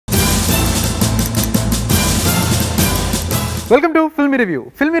Welcome to Film Review.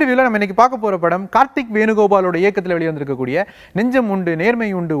 Film Review la நம்ம இன்னைக்கு பார்க்க போற படம் கார்த்திக் வேணுகோபாலோட இயக்கத்துல வெளிவந்திருக்கக்கூடிய நெஞ்சமுண்டு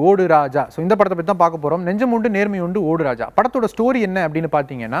நேர்மையுண்டு ஓடு ராஜா. சோ இந்த படத்தை பத்தி தான் பார்க்க போறோம். நெஞ்சமுண்டு நேர்மையுண்டு ஓடு ராஜா. படத்தோட ஸ்டோரி என்ன அப்படினு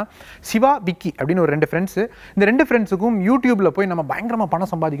பாத்தீங்கன்னா சிவா விக்கி அப்படின ஒரு ரெண்டு ஃப்ரெண்ட்ஸ். இந்த ரெண்டு ஃப்ரெண்ட்ஸ்க்கும் YouTubeல போய் நம்ம பயங்கரமா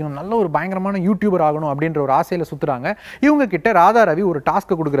பணம் சம்பாதிக்கணும், நல்ல ஒரு பயங்கரமான யூடியூபர் ஆகணும் அப்படின்ற ஒரு ஆசையில சுத்துறாங்க. இவங்க கிட்ட ராதா ரவி ஒரு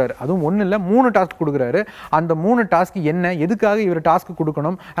டாஸ்க் கொடுக்குறாரு. அதுவும் ஒண்ணு இல்ல 3 டாஸ்க் கொடுக்குறாரு. அந்த 3 டாஸ்க் என்ன, எதுக்காக இவர் டாஸ்க்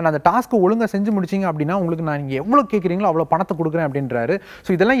கொடுக்கணும், அந்த டாஸ்க் ஒழுங்கா செஞ்சு முடிச்சீங்க அப்படினா உங்களுக்கு நான் நீங்க எவ்வளவு கேக்குறீங்களோ அவ்வளவு பணத்தை கொடுக்குறேன் அப்படின்றாரு. சோ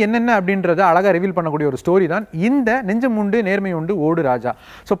இதெல்லாம் என்னென்ன அப்படின்றத அழகா ரிவீல் பண்ணக்கூடிய ஒரு ஸ்டோரி தான் இந்த நெஞ்சமுண்டு நேர்மையுண்டு ஓடு ராஜா.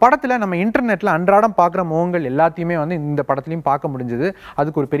 சோ படத்துல நம்ம இன்டர்நெட்ல அன்றாடம் பார்க்குற முகங்கள் எல்லாத்தையுமே வந்து இந்த படத்துலயும் பார்க்க முடிஞ்சது.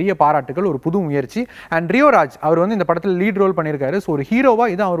 அதுக்கு ஒரு பெரிய பாராட்டுகள், ஒரு புது முயற்சி. அண்ட் ரியோ ராஜ் அவர் வந்து இந்த படத்துல லீட் ரோல் பண்ணியிருக்காரு. ஸோ ஒரு ஹீரோவா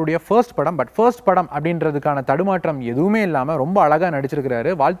இது அவருடைய ஃபர்ஸ்ட் படம். பட் ஃபர்ஸ்ட் படம் அப்படின்றதுக்கான தடுமாற்றம் எதுவுமே இல்லாம ரொம்ப அழகா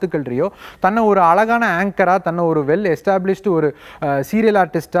நடிச்சிருக்கிறாரு. வாழ்த்துக்கள் ரியோ. தன்னை ஒரு அழகான ஆங்கரா, தன்னை ஒரு வெல் எஸ்டாப்ளிஷ்டு ஒரு சீரியல்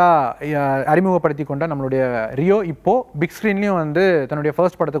ஆர்டிஸ்டா அறிமுகப்படுத்தி கொண்ட நம்மளுடைய ரியோ இப்போ பிக் ஸ்கிரீன்லயும் வந்து தன்னுடைய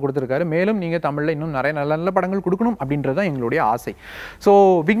ஃபர்ஸ்ட் படத்தை கொடுத்திருக்காரு. மேலும் நீங்க தமிழ்ல இன்னும் நிறைய நல்ல நல்ல படங்கள் கொடுக்கணும் அப்படின்றது தான் எங்களுடைய ஆசை. So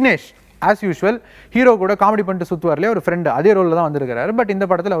Vignesh as usual hero கூட காமெடி பண்ணிட்டு சுற்றுவார்லேயே ஒரு ஃப்ரெண்டு அதே ரோலில் தான் வந்திருக்காரு. பட் இந்த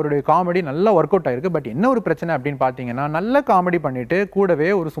படத்தில் அவருடைய காமெடி நல்லா ஒர்க் அவுட் ஆயிருக்கு. பட் என்ன ஒரு பிரச்சனை அப்படின்னு பார்த்தீங்கன்னா, நல்ல காமெடி பண்ணிட்டு கூடவே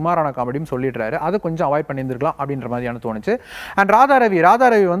ஒரு சுமாரான காமெடியும் சொல்லிடுறாரு. அதை கொஞ்சம் அவாய்ட் பண்ணியிருந்துருக்கலாம் அப்படின்ற மாதிரியான தோணுச்சு. அண்ட் ராதா ரவி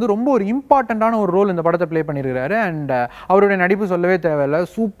வந்து ரொம்ப ஒரு இம்பார்ட்டண்ட்டான ஒரு ரோல் இந்த படத்தை ப்ளே பண்ணியிருக்காரு. அண்ட் அவருடைய நடிப்பு சொல்லவே தேவையில்லை,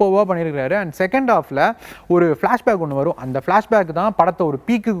 சூப்பராக பண்ணியிருக்காரு. அண்ட் செகண்ட் ஹாஃபில் ஒரு ஃப்ளாஷ்பேக் ஒன்று வரும். அந்த ஃப்ளாஷ்பேக் தான் படத்தை ஒரு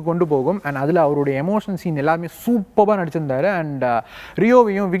பீக்குக்கு கொண்டு போகும். அண்ட் அதில் அவருடைய எமோஷன் சீன் எல்லாமே சூப்பராக நடிச்சிருந்தாரு. அண்ட்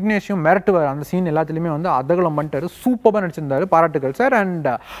ரியோவையும் விக்னேஷையும் மிரட்டுவார். அந்த சீன் எல்லாத்துலேயுமே வந்து அதகலம் பண்ணிட்டாரு, சூப்பராக நடிச்சிருந்தாரு. பாராட்டுகள் சார். அண்ட்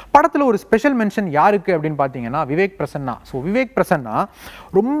படத்தில் ஒரு ஸ்பெஷல் மென்ஷன் யாருக்கு அப்படின்னு பார்த்தீங்கன்னா விவேக் பிரசன்னா. ஸோ விவேக் பிரசன்னா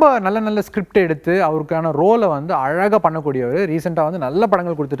ரொம்ப நல்ல நல்ல ஸ்கிரிப்ட் எடுத்து அவருக்கான ரோலை வந்து அழகாக பண்ணக்கூடியவர். ரீசெண்டாக வந்து நல்ல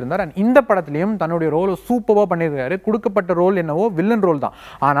படங்கள் கொடுத்துட்டு இருந்தார். அண்ட் இந்த படத்துலையும் தன்னுடைய ரோலை சூப்பராக பண்ணியிருக்காரு. கொடுக்கப்பட்ட ரோல் என்னவோ வில்லன் ரோல் தான்,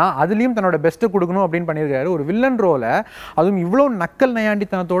 ஆனால் அதுலேயும் தன்னோட பெஸ்ட்டு கொடுக்கணும் அப்படின்னு பண்ணியிருக்காரு. ஒரு வில்லன் ரோலை அதுவும் இவ்வளோ நக்கல்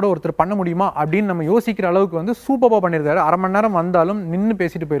நயாண்டித்தனத்தோட ஒருத்தர் பண்ண முடியுமா அப்படின்னு நம்ம யோசிக்கிற அளவுக்கு வந்து சூப்பராக பண்ணியிருக்காரு. அரை மணி நேரம் வந்தாலும் நின்று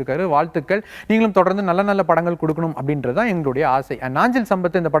பேசிட்டு போயிருக்காரு. வாழ்த்துக்கள். நீங்களும் தொடர்ந்து நல்ல நல்ல படங்கள் கொடுக்கணும் அப்படின்றது தான் எங்களுடைய ஆசை. அண்ட் நாஞ்சில்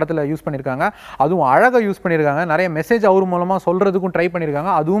சம்பத் இந்த படத்தில் யூஸ் பண்ணியிருக்காங்க. அதுவும் அழகாக யூஸ் பண்ணியிருக்காங்க. நிறைய மெசேஜ் அவர் மூலமாக சொல்றதுக்கும் ட்ரை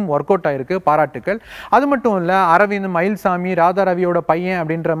பண்ணியிருக்காங்க. அதுவும் ஒர்க் அவுட் ஆயிருக்கு. பாராட்டுக்கள். அது மட்டும் இல்லை, அரவிந்த், மயில்சாமி, ராதா ரவியோட பையன்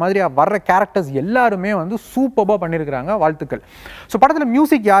அப்படின்ற மாதிரி வர்ற கேரக்டர்ஸ் எல்லாருமே வந்து சூப்பராக பண்ணியிருக்கிறாங்க. வாழ்த்துக்கள். ஸோ படத்தில்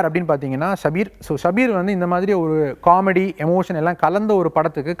மியூசிக் யார் அப்படின்னு பார்த்தீங்கன்னா ஷபீர். ஸோ ஷபீர் வந்து இந்த மாதிரி ஒரு காமெடி எமோஷன் எல்லாம் கலந்த ஒரு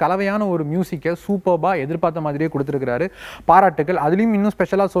படத்துக்கு கலவையான ஒரு மியூசிக்கை சூப்பராக எதிர்பார்த்த மாதிரியே கொடுத்துருக்கிறாரு. பாராட்டுகள். அதுலேயும் இன்னும்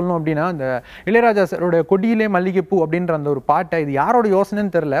ஸ்பெஷலாக சொல்லணும் அப்படின்னா, அந்த இளையராஜா சாரோட கொடியிலே மல்லிகைப்பூ அப்படின்ற அந்த ஒரு பாட்டை இது யாரோட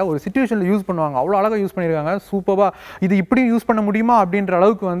யோசனைன்னு தெரியல, ஒரு சிச்சுவேஷனில் யூஸ் பண்ணுவாங்க. அவ்வளோ அழகாக யூஸ் பண்ணியிருக்காங்க. சூப்பராக இது இப்படி யூஸ் பண்ண முடியுமா அப்படின்ற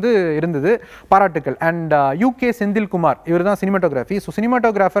அளவுக்கு வந்து இருந்தது. பாராட்டுக்கள். அண்ட் UK செந்தில்குமார் இவர் தான் சினிமாட்டோகிராஃபி. ஸோ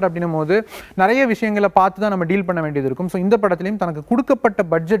சினிமாட்டோகிராஃபர் அப்படின்னும் போது நிறைய விஷயங்களை பார்த்து தான் நம்ம டீல் பண்ண வேண்டியது இருக்கும். ஸோ இந்த படத்துலையும் தனக்கு கொடுக்கப்பட்ட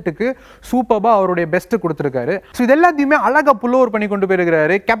பட்ஜெட்டுக்கு சூப்பராக அவருடைய பெஸ்ட் கொடுத்துருக்காரு. ஸோ இது எல்லாத்தையுமே அழகாக புல் ஓவர் பண்ணி கொண்டு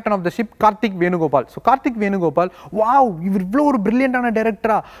போயிருக்கிறாரு captain of the ship Karthik Venugopal. So Karthik Venugopal wow, இவர் இவ்வளோ ஒரு பிரில்லியண்டான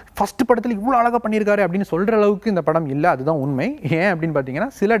டைரக்டரா ஃபர்ஸ்ட் படத்தில் இவ்வளோ அழகாக பண்ணியிருக்காரு அப்படின்னு சொல்கிற அளவுக்கு இந்த படம் இல்லை. அதுதான் உண்மை. ஏன் அப்படின்னு பார்த்தீங்கன்னா,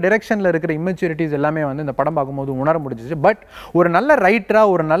 சில டைரக்ஷனில் இருக்கிற இம்மெச்சூரிட்டிஸ் எல்லாமே வந்து இந்த படம் பார்க்கும்போது உணர முடிஞ்சிச்சு. பட் ஒரு நல்ல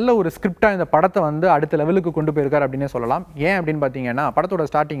ரைட்டராக, ஒரு நல்ல ஒரு ஸ்கிரிப்டாக இந்த படத்தை வந்து அடுத்த லெவலுக்கு கொண்டு போயிருக்காரு அப்படின்னே சொல்லலாம். ஏன் அப்படின்னு பார்த்தீங்கன்னா, படத்தோட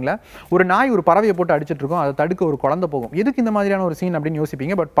ஸ்டார்டிங்கில் ஒரு நாய் ஒரு பறவையை போட்டு அடிச்சிட்டு இருக்கும். அதை தடுக்க ஒரு குழந்தை போகும். எதுக்கு இந்த மாதிரியான ஒரு சீன் அப்படின்னு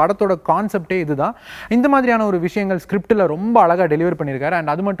யோசிப்பீங்க. பட் படத்தோட கான்செப்டே இதுதான். இந்த மாதிரியான ஒரு விஷயங்கள் ஸ்கிரிப்டில் ரொம்ப அழகாக டெலிவர் பண்ணியிருக்காரு.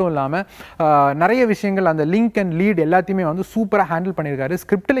 அண்ட் அது மட்டும் இல்லாமல் நிறைய விஷயங்கள் அந்த லிங்க் அண்ட் லீட் எல்லாத்தையுமே வந்து சூப்பராக ஹேண்டில் பண்ணியிருக்காரு.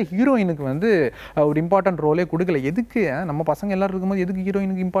 ஸ்கிரிப்டில் ஹீரோயினுக்கு வந்து ஒரு இம்பார்ட்டன்ட் ரோலே கொடுக்கல. எதுக்கு நம்ம பசங்க எல்லாரும் இருக்கும்போது எதுக்கு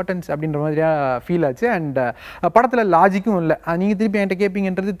ஹீரோயினுக்கு இம்பார்ட்டன்ஸ் அப்படின்ற மாதிரியா ஃபீல் ஆச்சு. அண்ட் படத்தில் லாஜிக்கும் இல்லை. நீங்கள் திருப்பி என்கிட்ட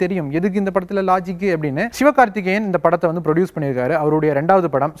கேட்பீங்கன்றது தெரியும், எதுக்கு இந்த படத்தில் லாஜிக்கு அப்படின்னு. சிவகார்த்திகேயன் இந்த படத்தை வந்து ப்ரொடியூஸ் பண்ணியிருக்காரு. அவருடைய 2வது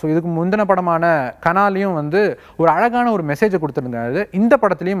படம். ஸோ இதுக்கு முந்தின படமான கனாலையும் வந்து ஒரு அழகான ஒரு மெசேஜை கொடுத்துருந்தாரு. இந்த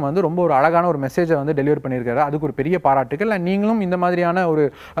படத்துலையும் வந்து ரொம்ப ஒரு அழகான ஒரு மெசேஜை வந்து டெலிவர் பண்ணியிருக்காரு. அதுக்கு ஒரு பெரிய பாராட்டுகள். அண்ட் நீங்களும் இந்த மாதிரியான ஒரு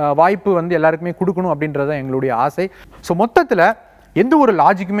வாய்ப்பு வந்து எல்லாருக்குமே கொடுக்கணும் அப்படின்றத எங்களுடைய ஆசை. ஸோ மொத்தத்தில் எந்த ஒரு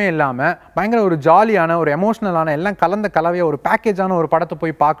லாஜிக்குமே இல்லாமல் பயங்கர ஒரு ஜாலியான, ஒரு எமோஷனலான, எல்லாம் கலந்த கலவையாக ஒரு பேக்கேஜான ஒரு படத்தை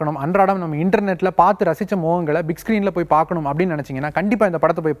போய் பார்க்கணும், அன்றாடம் நம்ம இன்டர்நெட்டில் பார்த்து ரசித்த முகங்களை பிக் ஸ்க்ரீனில் போய் பார்க்கணும் அப்படின்னு நினச்சிங்கன்னா கண்டிப்பாக இந்த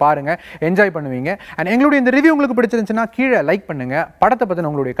படத்தை போய் பாருங்கள், என்ஜாய் பண்ணுவீங்க. அண்ட் எங்களுடைய இந்த ரிவ்யூ உங்களுக்கு பிடிச்சிருந்துச்சுன்னா கீழே லைக் பண்ணுங்கள், படத்தை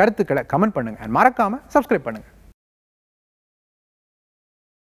பற்றின உங்களுடைய கருத்துக்களை கமெண்ட் பண்ணுங்கள், அண்ட் மறக்காமல் சப்ஸ்கிரைப் பண்ணுங்கள்.